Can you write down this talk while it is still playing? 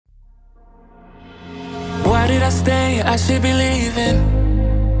stay, I should be leaving.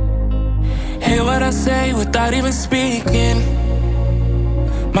 Hear what I say without even speaking.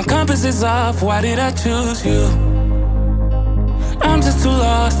 My compass is off, why did I choose you? I'm just too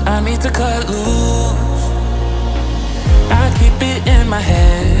lost, I need to cut loose. I keep it in my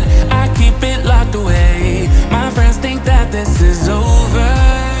head, I keep it locked away. My friends think that this is over.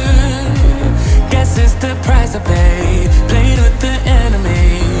 Guess it's the price I paid. Played with the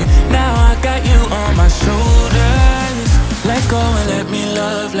enemy, now I got you on my shoulders. Let go and let me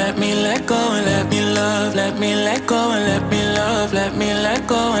love, let me let go and let me love. Let me let go and let me love, let me let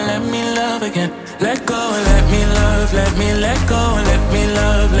go and let me love again. Let go and let me love, let me let go and let me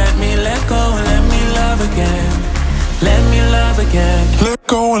love. Let me let go and let me love again. Let me love again. Let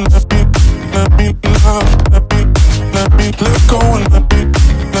go and let me love. Let me let go and let me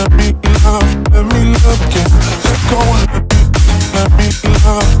love. Let me love again. Let go and let me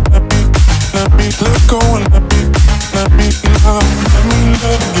love. Let me let go and let me love. Let me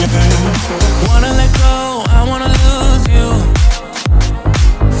love again. Wanna let go, I wanna lose you.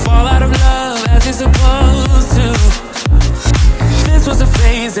 Fall out of love as you're supposed to. This was a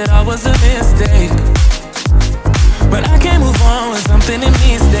phase that I was a mistake, but I can't move on with something in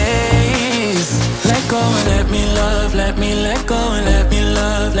these days. Let go and let me love, let me let go and let me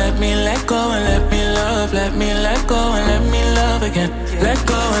love. Let me let go and let me love. Let me let go and let me love again. Let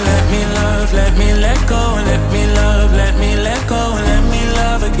go and let me love, let me let go and let me love. Let me let go and let me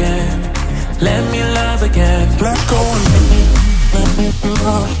love again. Let me love again. Let go and let me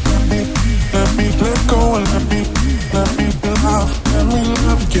love. Let me let go and let me love. Let me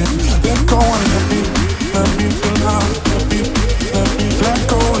love again. Let go and let me love. Let me let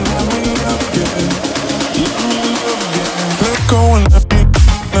go and let me love again. Let me love again. Let go and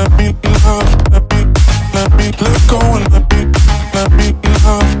let me love. Let me let go and let me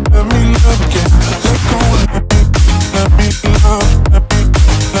love. Let me love again. Let go and let me love.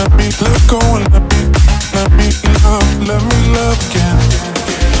 Let me let go and let me love. Let me love again.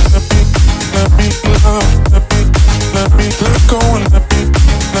 Let me love. Let me let go and let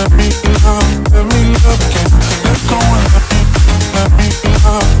me love. Let me love again. Let go and let me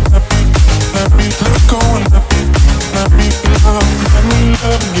love. Let me let go and let me love. Let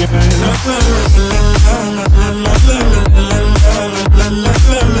me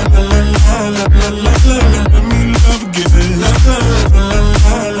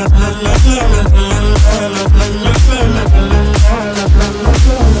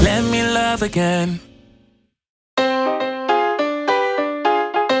love again. Let me love again.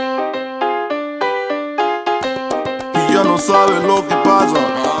 Y ya no sabes lo que pasa.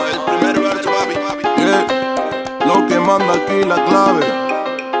 El primer verso, papi. Yeah. Lo que manda aquí la clave.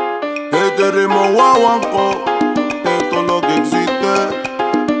 Este ritmo guaguanco, esto es lo que existe.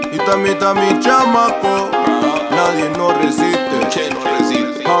 Y también está mi chamaco, nadie nos resiste. Che, no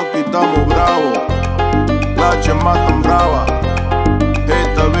resiste. Aquí estamos bravos, la chema tan brava.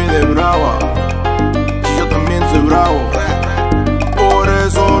 Esta vida es brava, y yo también soy bravo. Por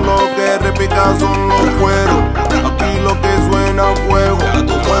eso lo que repica son los cueros. Aquí lo que suena fuego.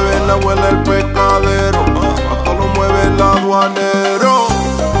 Mueve la abuela el pescadero, hasta lo mueve el aduanero.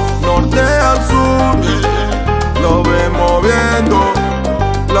 Norte al sur, lo vemos viendo.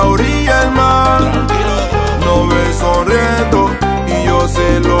 La orilla del mar, nos ve sonriendo. Y yo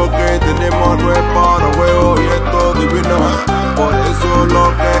sé lo que tenemos no es para juego y esto divino. Por eso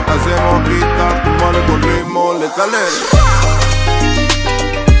lo que hacemos gritar tu mano con ritmo letales.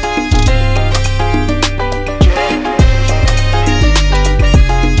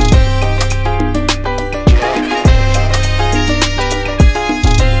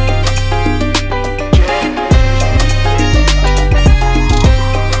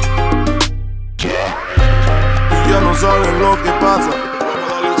 Saben lo que pasa.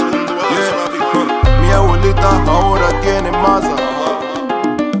 Yeah. Mi abuelita ahora tiene masa.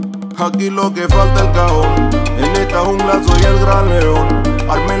 Aquí lo que falta el cajón. En esta jungla soy el gran león.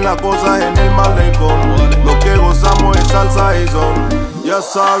 Armen las cosas en el malecón. Lo que gozamos es salsa y son. Ya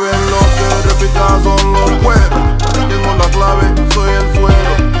saben lo que repica son los cueros. Tengo la clave, soy el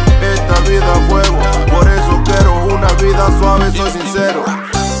suelo. Esta vida es fuego. Por eso quiero una vida suave, soy sincero.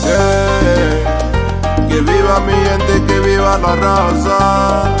 Yeah. Que viva mi gente, que viva la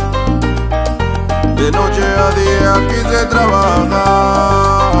raza. De noche a día aquí se trabaja.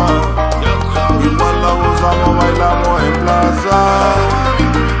 Igual la gozamos, bailamos en plaza.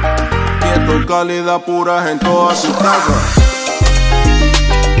 Y esto es calidad pura en todas sus casas.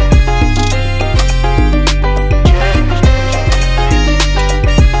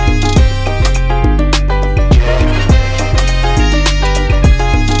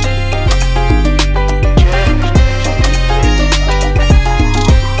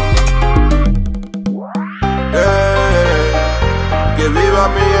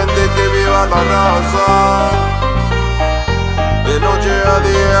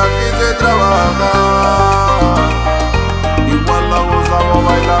 trabajar. Igual la gozamos,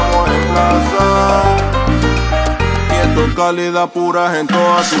 bailamos en plaza. Y esto es calidad pura en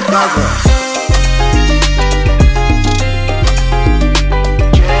todas sus casas.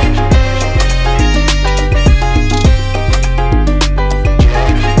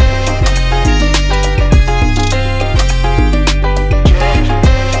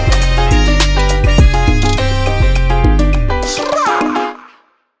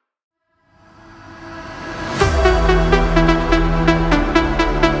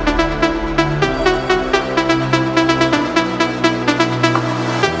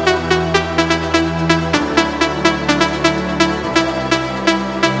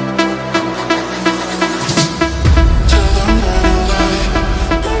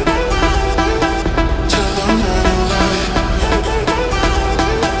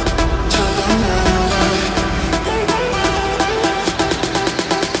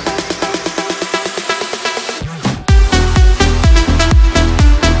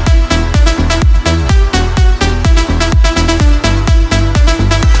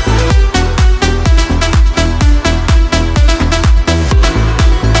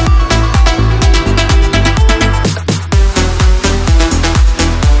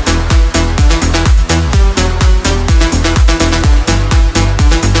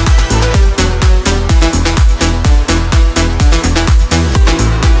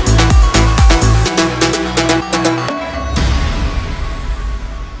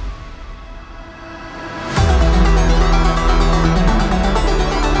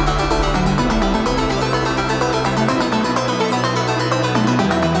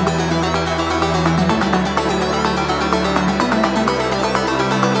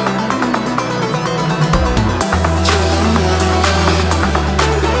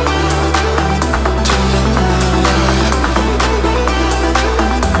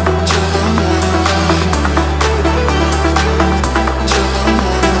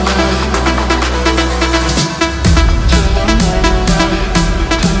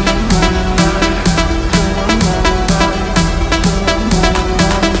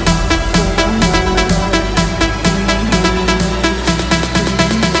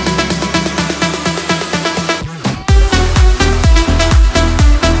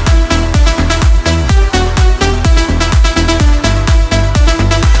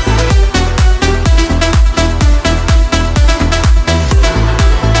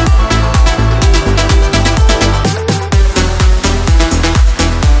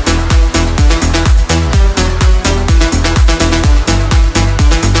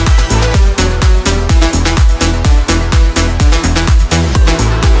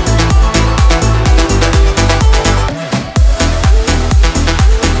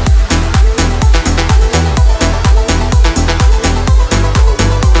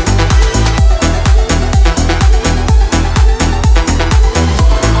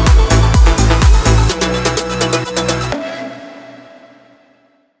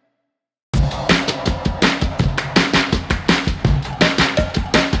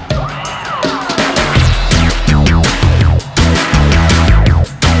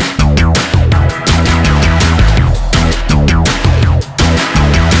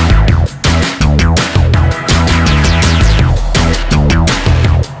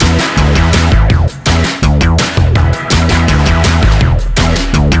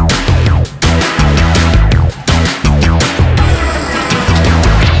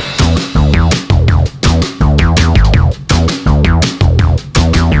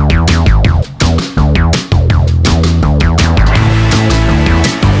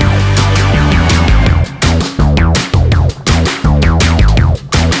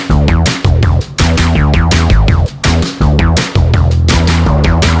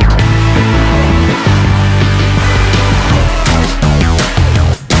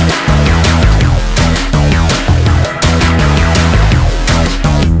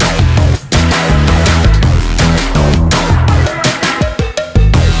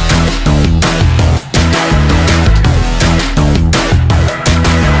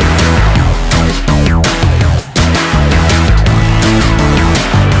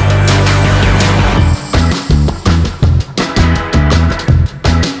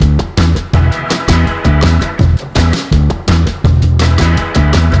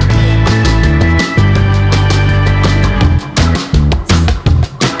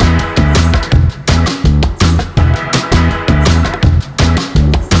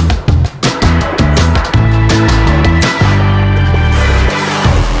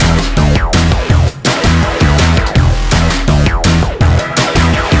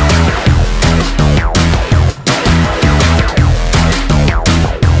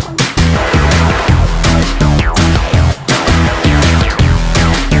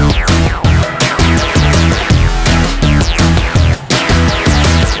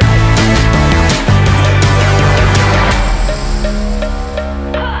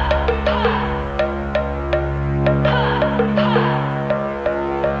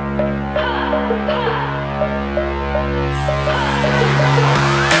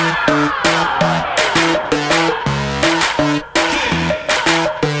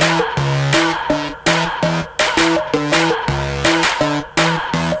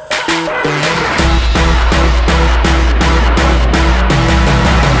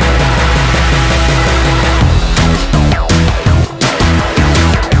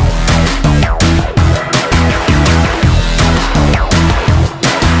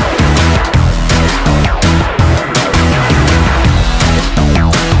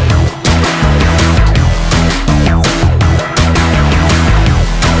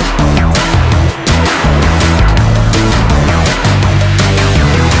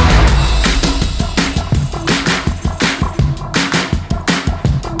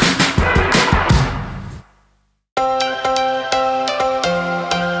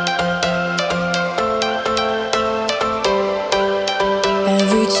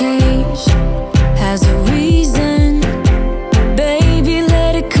 change.